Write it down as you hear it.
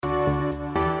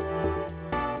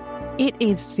It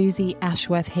is Susie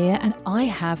Ashworth here, and I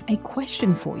have a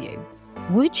question for you.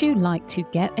 Would you like to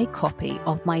get a copy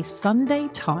of my Sunday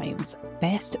Times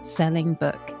best-selling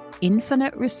book,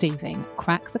 Infinite Receiving: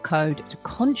 Crack the Code to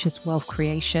Conscious Wealth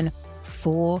Creation,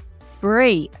 for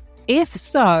free? If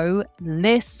so,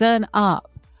 listen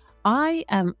up. I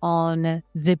am on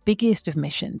the biggest of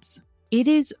missions. It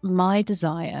is my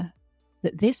desire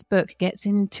that this book gets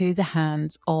into the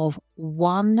hands of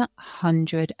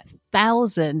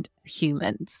 100,000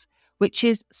 humans, which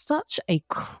is such a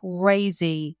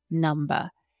crazy number.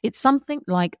 It's something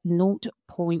like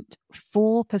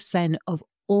 0.4% of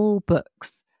all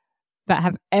books that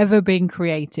have ever been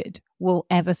created will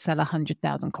ever sell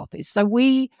 100,000 copies. So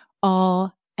we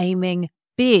are aiming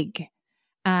big,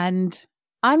 and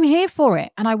I'm here for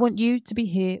it, and I want you to be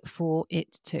here for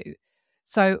it too.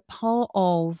 So part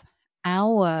of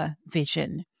our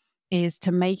vision is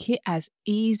to make it as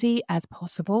easy as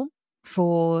possible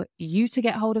for you to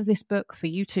get hold of this book, for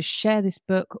you to share this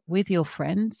book with your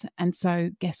friends. And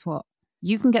so guess what?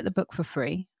 You can get the book for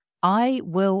free. I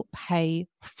will pay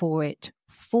for it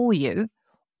for you.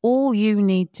 All you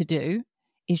need to do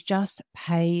is just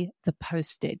pay the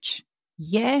postage.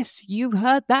 Yes, you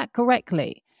heard that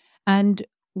correctly. And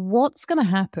what's going to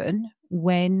happen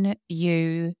when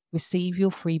you receive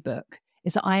your free book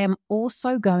is that I am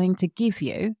also going to give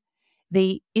you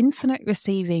the Infinite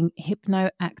Receiving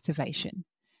Hypno Activation.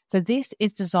 So this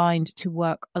is designed to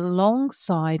work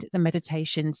alongside the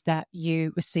meditations that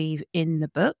you receive in the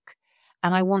book.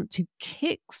 And I want to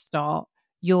kickstart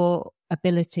your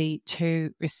ability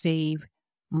to receive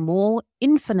more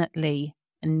infinitely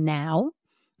now.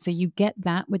 So you get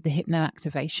that with the Hypno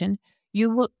Activation. You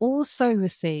will also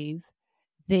receive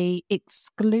the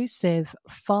exclusive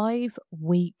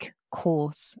 5-week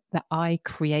course that I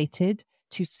created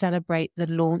to celebrate the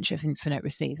launch of Infinite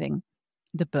Receiving,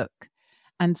 the book.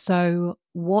 And so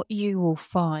what you will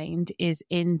find is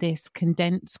in this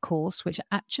condensed course, which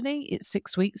actually it's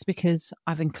 6 weeks because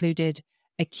I've included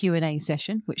a Q&A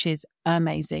session, which is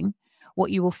amazing.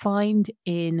 What you will find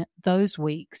in those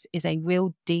weeks is a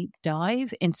real deep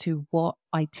dive into what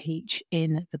I teach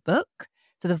in the book.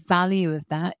 So the value of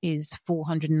that is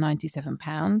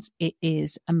 £497. It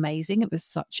is amazing. It was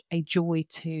such a joy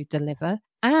to deliver.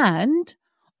 And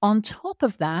on top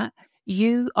of that,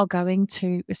 you are going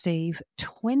to receive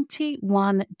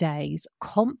 21 days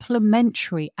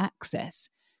complimentary access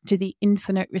to the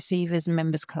Infinite Receivers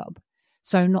Members Club.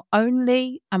 So not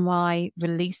only am I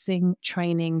releasing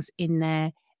trainings in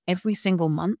there every single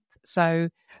month, so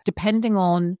depending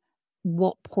on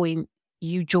what point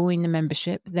you join the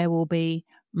membership, there will be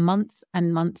months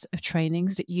and months of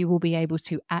trainings that you will be able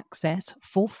to access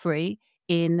for free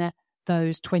in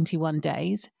those 21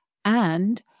 days.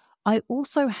 And I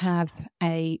also have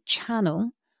a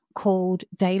channel called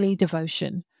Daily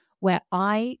Devotion, where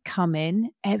I come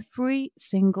in every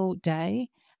single day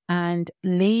and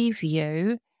leave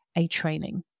you a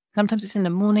training. Sometimes it's in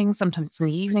the morning, sometimes it's in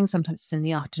the evening, sometimes it's in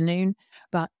the afternoon,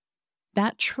 but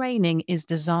that training is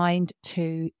designed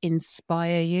to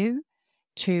inspire you,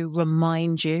 to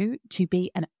remind you, to be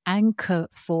an anchor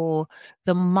for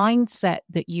the mindset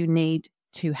that you need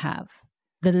to have,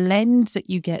 the lens that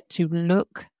you get to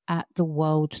look at the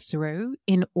world through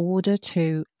in order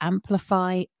to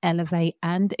amplify, elevate,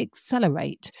 and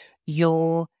accelerate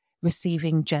your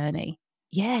receiving journey.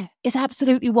 Yeah, it's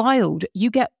absolutely wild. You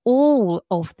get all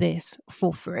of this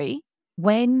for free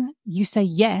when you say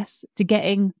yes to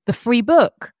getting the free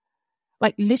book.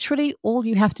 Like literally all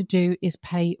you have to do is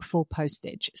pay for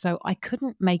postage. So I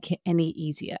couldn't make it any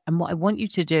easier. And what I want you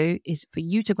to do is for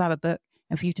you to grab a book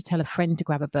and for you to tell a friend to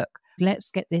grab a book.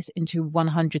 Let's get this into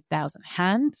 100,000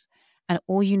 hands. And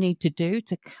all you need to do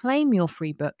to claim your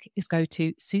free book is go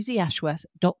to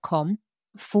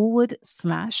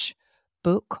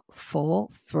susieashworth.com/book for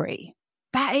free.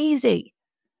 That easy.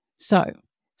 So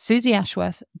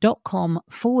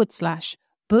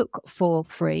susieashworth.com/book for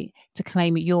free to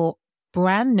claim your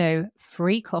brand new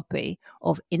free copy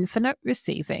of Infinite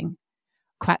Receiving,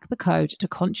 Crack the Code to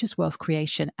Conscious Wealth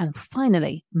Creation, and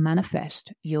finally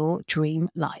manifest your dream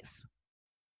life.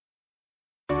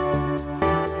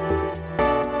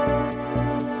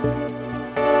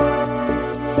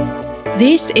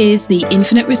 This is the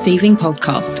Infinite Receiving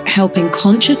Podcast, helping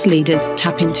conscious leaders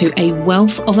tap into a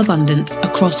wealth of abundance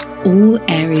across all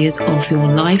areas of your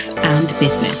life and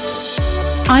business.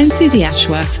 I'm Susie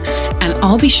Ashworth, and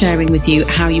I'll be sharing with you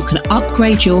how you can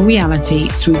upgrade your reality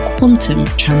through quantum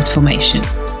transformation,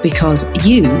 because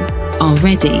you are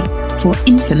ready for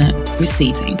infinite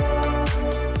receiving.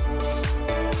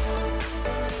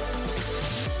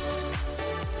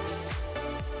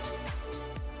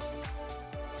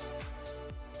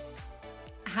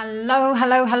 Hello,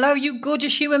 hello, hello, you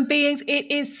gorgeous human beings.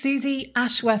 It is Susie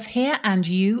Ashworth here, and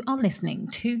you are listening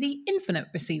to the Infinite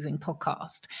Receiving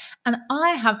Podcast. And I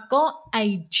have got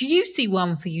a juicy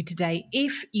one for you today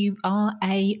if you are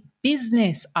a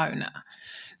business owner.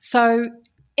 So,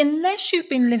 unless you've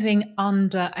been living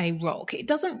under a rock, it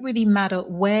doesn't really matter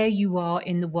where you are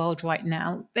in the world right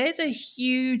now. There's a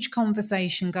huge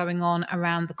conversation going on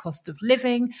around the cost of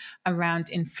living, around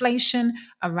inflation,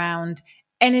 around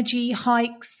energy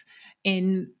hikes.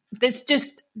 There's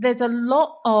a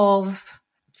lot of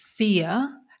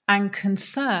fear and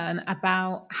concern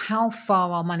about how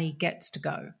far our money gets to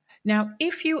go. Now,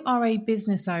 if you are a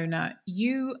business owner,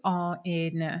 you are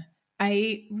in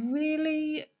a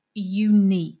really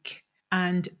unique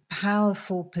and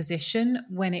powerful position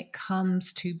when it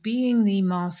comes to being the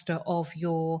master of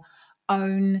your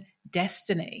own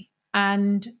destiny.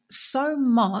 And so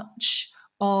much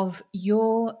of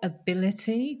your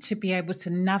ability to be able to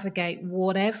navigate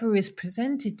whatever is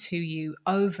presented to you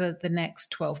over the next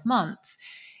 12 months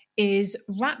is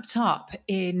wrapped up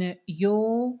in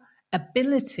your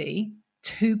ability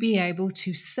to be able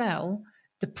to sell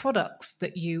the products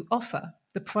that you offer,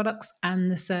 the products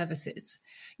and the services.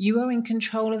 You are in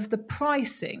control of the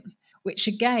pricing, which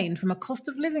again, from a cost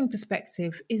of living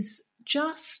perspective, is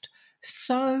just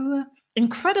so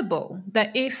incredible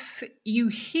that if you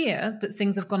hear that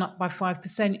things have gone up by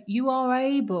 5%, you are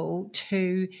able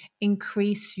to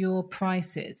increase your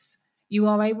prices. You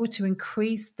are able to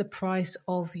increase the price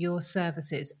of your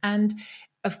services. And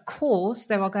of course,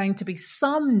 there are going to be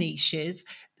some niches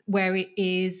where it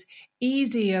is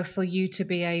easier for you to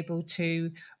be able to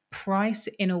price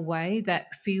in a way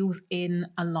that feels in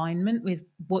alignment with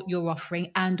what you're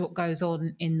offering and what goes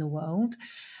on in the world.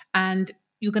 And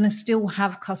you're going to still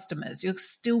have customers. You're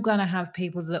still going to have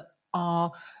people that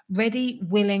are ready,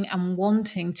 willing, and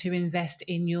wanting to invest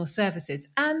in your services.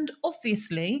 And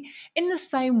obviously, in the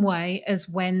same way as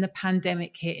when the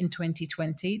pandemic hit in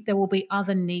 2020, there will be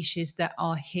other niches that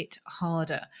are hit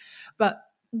harder. But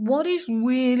what is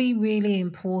really, really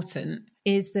important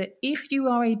is that if you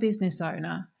are a business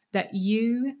owner, that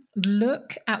you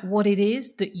look at what it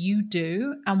is that you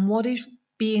do and what is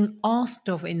being asked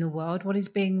of in the world, what is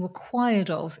being required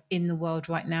of in the world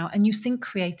right now, and you think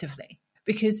creatively.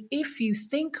 Because if you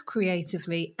think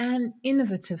creatively and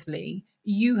innovatively,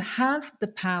 you have the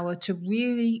power to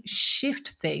really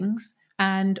shift things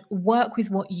and work with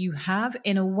what you have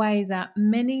in a way that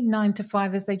many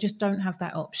 9-to-5ers, they just don't have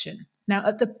that option. Now,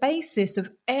 at the basis of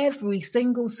every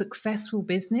single successful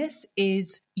business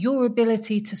is your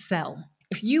ability to sell.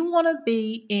 If you want to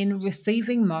be in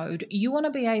receiving mode, you want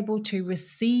to be able to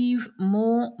receive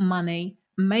more money,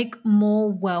 make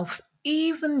more wealth,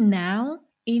 even now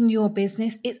in your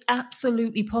business, it's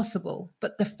absolutely possible.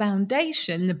 But the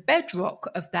foundation, the bedrock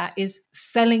of that is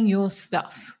selling your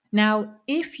stuff. Now,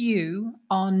 if you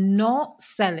are not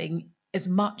selling as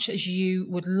much as you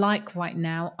would like right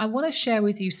now, I want to share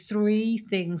with you 3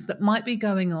 things that might be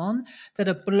going on that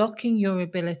are blocking your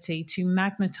ability to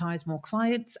magnetize more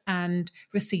clients and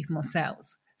receive more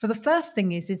sales. So the first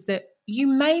thing is that you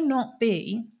may not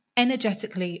be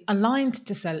energetically aligned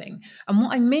to selling. And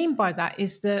what I mean by that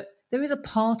is that there is a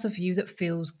part of you that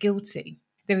feels guilty.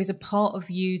 There is a part of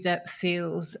you that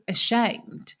feels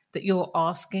ashamed that you're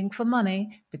asking for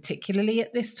money, particularly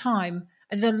at this time.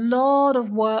 I did a lot of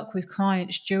work with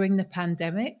clients during the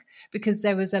pandemic because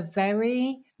there was a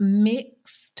very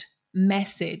mixed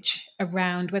message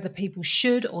around whether people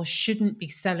should or shouldn't be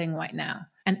selling right now.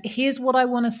 And here's what I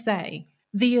want to say.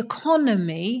 The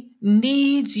economy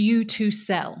needs you to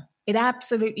sell. It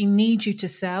absolutely needs you to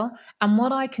sell. And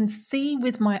what I can see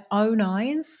with my own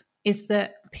eyes is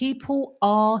that people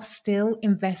are still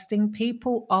investing.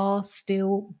 People are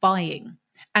still buying.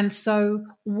 And so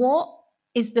what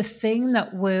is the thing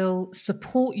that will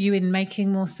support you in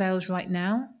making more sales right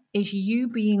now is you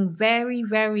being very,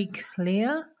 very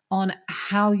clear on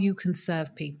how you can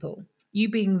serve people. You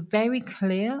being very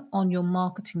clear on your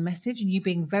marketing message and you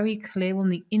being very clear on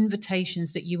the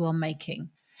invitations that you are making.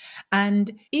 And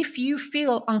if you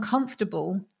feel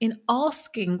uncomfortable in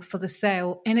asking for the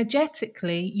sale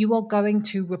energetically, you are going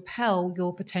to repel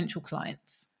your potential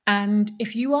clients. And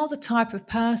if you are the type of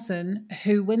person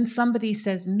who, when somebody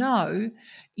says no,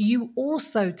 you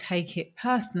also take it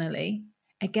personally,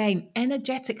 again,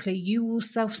 energetically, you will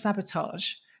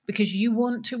self-sabotage because you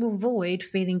want to avoid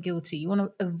feeling guilty. You want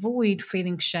to avoid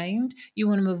feeling shamed. You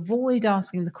want to avoid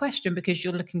asking the question because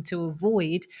you're looking to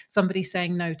avoid somebody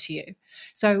saying no to you.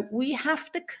 So we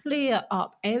have to clear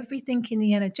up everything in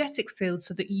the energetic field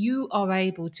so that you are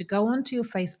able to go onto your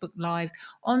Facebook Live,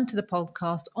 onto the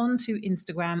podcast, onto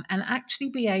Instagram, and actually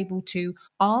be able to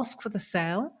ask for the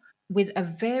sale with a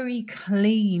very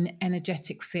clean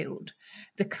energetic field.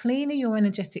 The cleaner your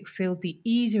energetic field, the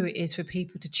easier it is for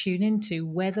people to tune into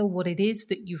whether what it is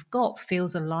that you've got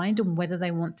feels aligned and whether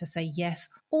they want to say yes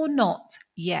or not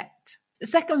yet. The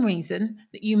second reason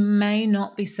that you may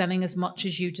not be selling as much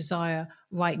as you desire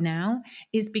right now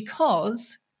is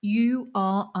because you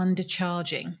are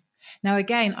undercharging. Now,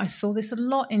 again, I saw this a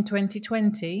lot in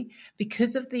 2020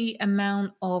 because of the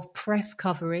amount of press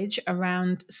coverage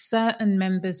around certain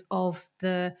members of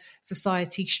the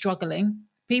society struggling.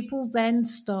 People then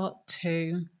start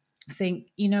to think,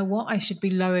 you know what, I should be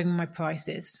lowering my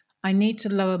prices. I need to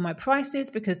lower my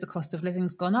prices because the cost of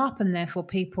living's gone up and therefore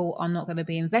people are not going to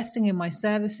be investing in my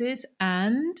services.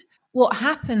 And what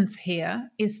happens here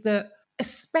is that,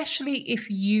 especially if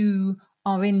you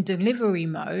are in delivery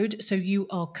mode, so you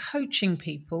are coaching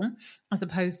people as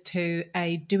opposed to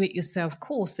a do-it-yourself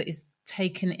course that is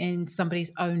taken in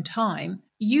somebody's own time,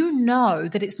 you know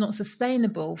that it's not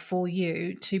sustainable for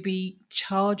you to be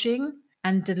charging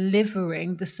and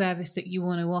delivering the service that you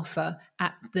want to offer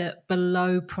at the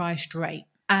below priced rate.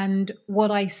 And what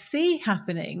I see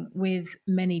happening with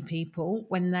many people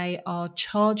when they are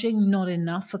charging not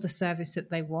enough for the service that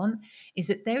they want is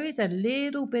that there is a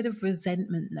little bit of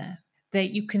resentment there.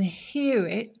 That you can hear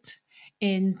it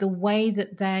in the way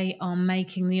that they are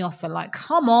making the offer. Like,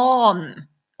 come on,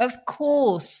 of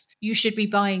course you should be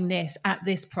buying this at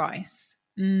this price.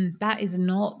 That is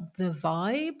not the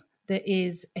vibe that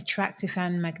is attractive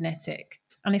and magnetic.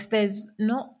 And if there's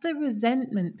not the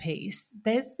resentment piece,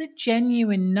 there's the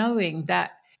genuine knowing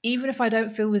that even if I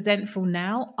don't feel resentful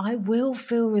now, I will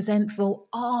feel resentful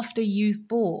after you've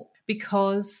bought,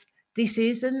 because this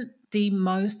isn't the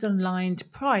most aligned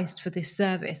price for this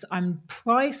service. I'm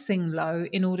pricing low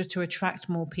in order to attract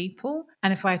more people.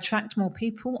 And if I attract more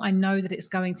people, I know that it's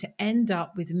going to end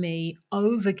up with me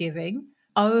over-giving,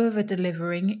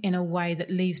 over-delivering in a way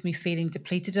that leaves me feeling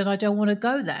depleted, and I don't want to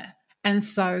go there. And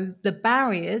so the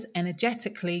barriers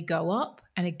energetically go up.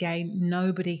 And again,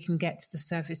 nobody can get to the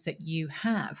service that you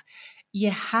have. You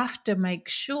have to make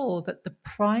sure that the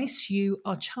price you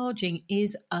are charging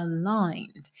is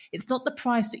aligned. It's not the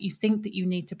price that you think that you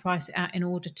need to price it at in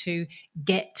order to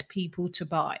get people to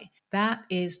buy. That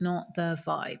is not the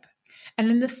vibe. And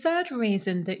then the third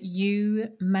reason that you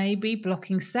may be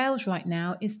blocking sales right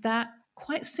now is that,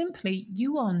 quite simply,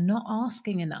 you are not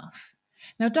asking enough.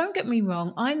 Now, don't get me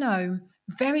wrong. I know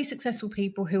very successful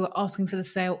people who are asking for the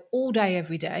sale all day,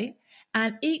 every day,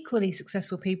 and equally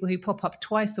successful people who pop up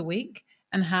twice a week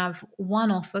and have one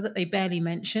offer that they barely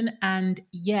mention, and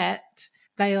yet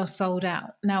they are sold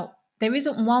out. Now, there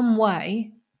isn't one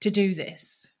way to do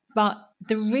this, but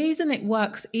the reason it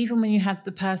works, even when you have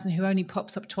the person who only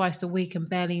pops up twice a week and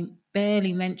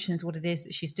barely mentions what it is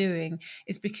that she's doing,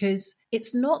 is because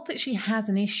it's not that she has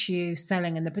an issue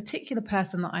selling. And the particular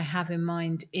person that I have in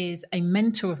mind is a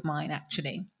mentor of mine,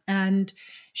 actually. And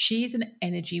she's an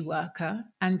energy worker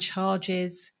and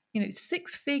charges,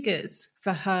 6 figures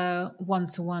for her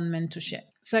one-to-one mentorship.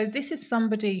 So this is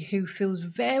somebody who feels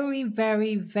very,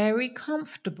 very, very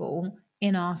comfortable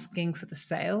in asking for the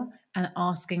sale and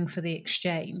asking for the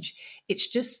exchange. It's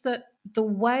just that the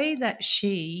way that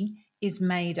she is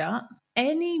made up,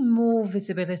 any more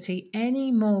visibility,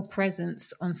 any more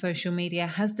presence on social media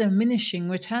has diminishing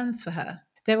returns for her.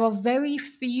 There are very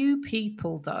few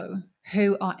people, though,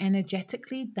 who are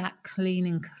energetically that clean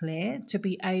and clear to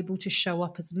be able to show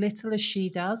up as little as she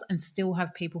does and still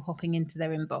have people hopping into their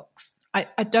inbox.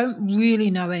 I don't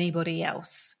really know anybody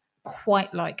else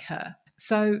quite like her.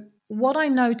 So what I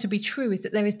know to be true is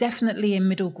that there is definitely a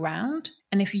middle ground.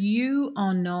 And if you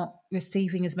are not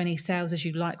receiving as many sales as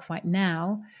you like right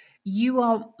now, you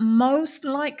are most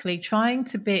likely trying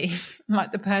to be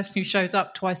like the person who shows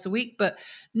up twice a week, but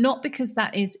not because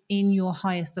that is in your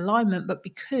highest alignment, but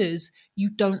because you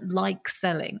don't like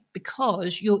selling,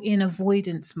 because you're in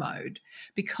avoidance mode,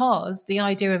 because the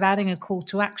idea of adding a call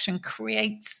to action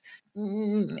creates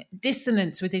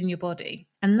dissonance within your body.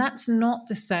 And that's not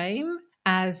the same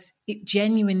as it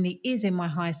genuinely is in my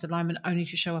highest alignment, only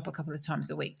to show up a couple of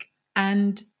times a week.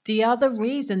 And the other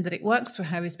reason that it works for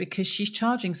her is because she's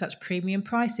charging such premium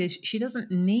prices. She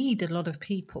doesn't need a lot of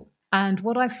people. And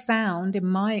what I've found in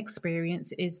my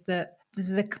experience is that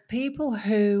the people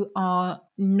who are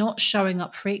not showing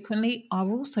up frequently are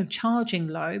also charging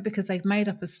low because they've made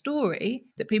up a story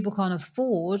that people can't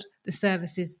afford the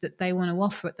services that they want to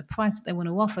offer at the price that they want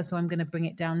to offer. So I'm going to bring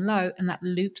it down low. And that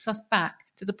loops us back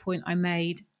to the point I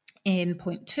made in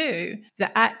point 2,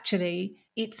 that actually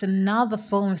it's another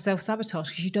form of self-sabotage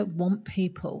because you don't want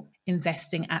people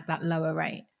investing at that lower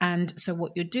rate. And so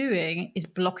what you're doing is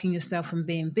blocking yourself from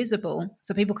being visible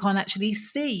so people can't actually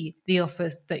see the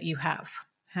offers that you have.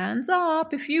 Hands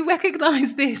up if you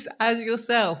recognize this as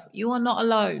yourself. You are not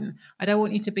alone. I don't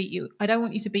want you to beat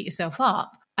yourself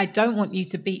up. I don't want you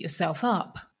to beat yourself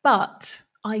up. But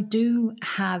I do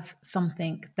have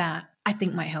something that I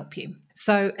think might help you.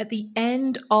 So at the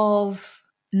end of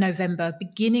November,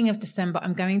 beginning of December,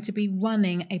 I'm going to be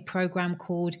running a program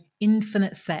called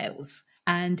Infinite Sales.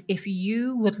 And if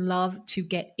you would love to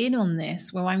get in on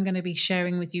this, where I'm going to be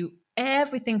sharing with you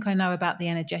everything I know about the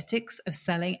energetics of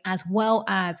selling, as well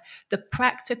as the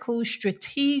practical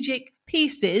strategic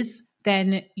pieces,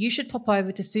 then you should pop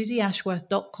over to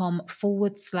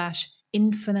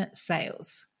susieashworth.com/infinite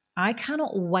sales. I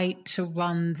cannot wait to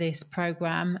run this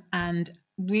program and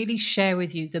really share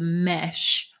with you the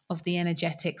mesh of the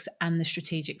energetics and the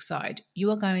strategic side. You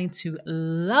are going to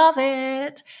love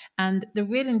it. And the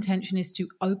real intention is to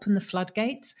open the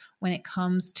floodgates when it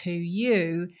comes to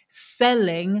you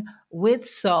selling with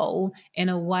soul in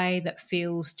a way that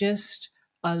feels just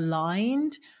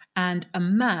aligned and a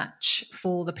match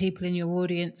for the people in your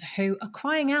audience who are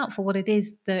crying out for what it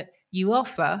is that you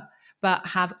offer, but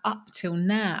have up till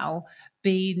now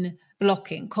been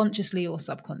blocking consciously or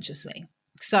subconsciously.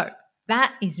 So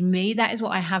that is me. That is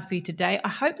what I have for you today. I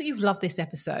hope that you've loved this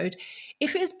episode.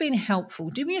 If it has been helpful,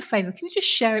 do me a favor. Can you just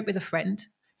share it with a friend?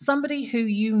 Somebody who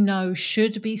you know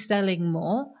should be selling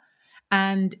more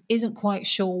and isn't quite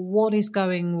sure what is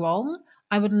going wrong.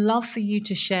 I would love for you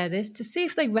to share this to see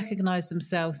if they recognize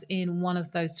themselves in one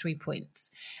of those 3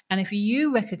 points. And if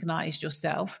you recognize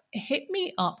yourself, hit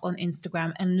me up on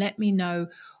Instagram and let me know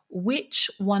which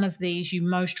one of these you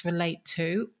most relate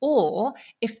to, or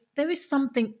if there is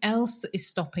something else that is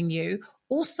stopping you,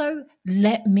 also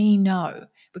let me know,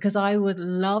 because I would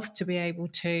love to be able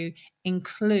to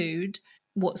include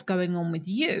what's going on with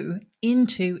you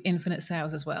into Infinite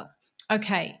Sales as well.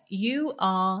 Okay, you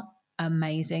are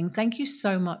amazing. Thank you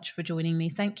so much for joining me.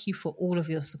 Thank you for all of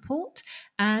your support.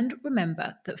 And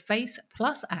remember that faith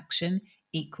plus action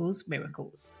equals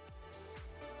miracles.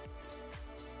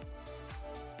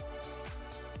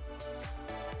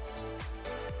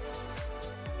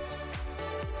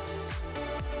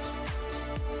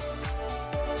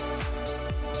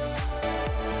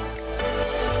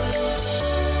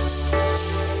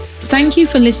 Thank you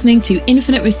for listening to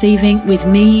Infinite Receiving with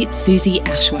me, Susie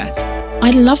Ashworth.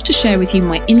 I'd love to share with you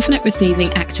my Infinite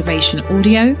Receiving activation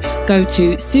audio. Go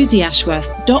to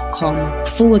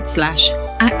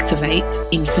susieashworth.com/activate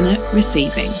infinite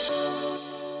receiving.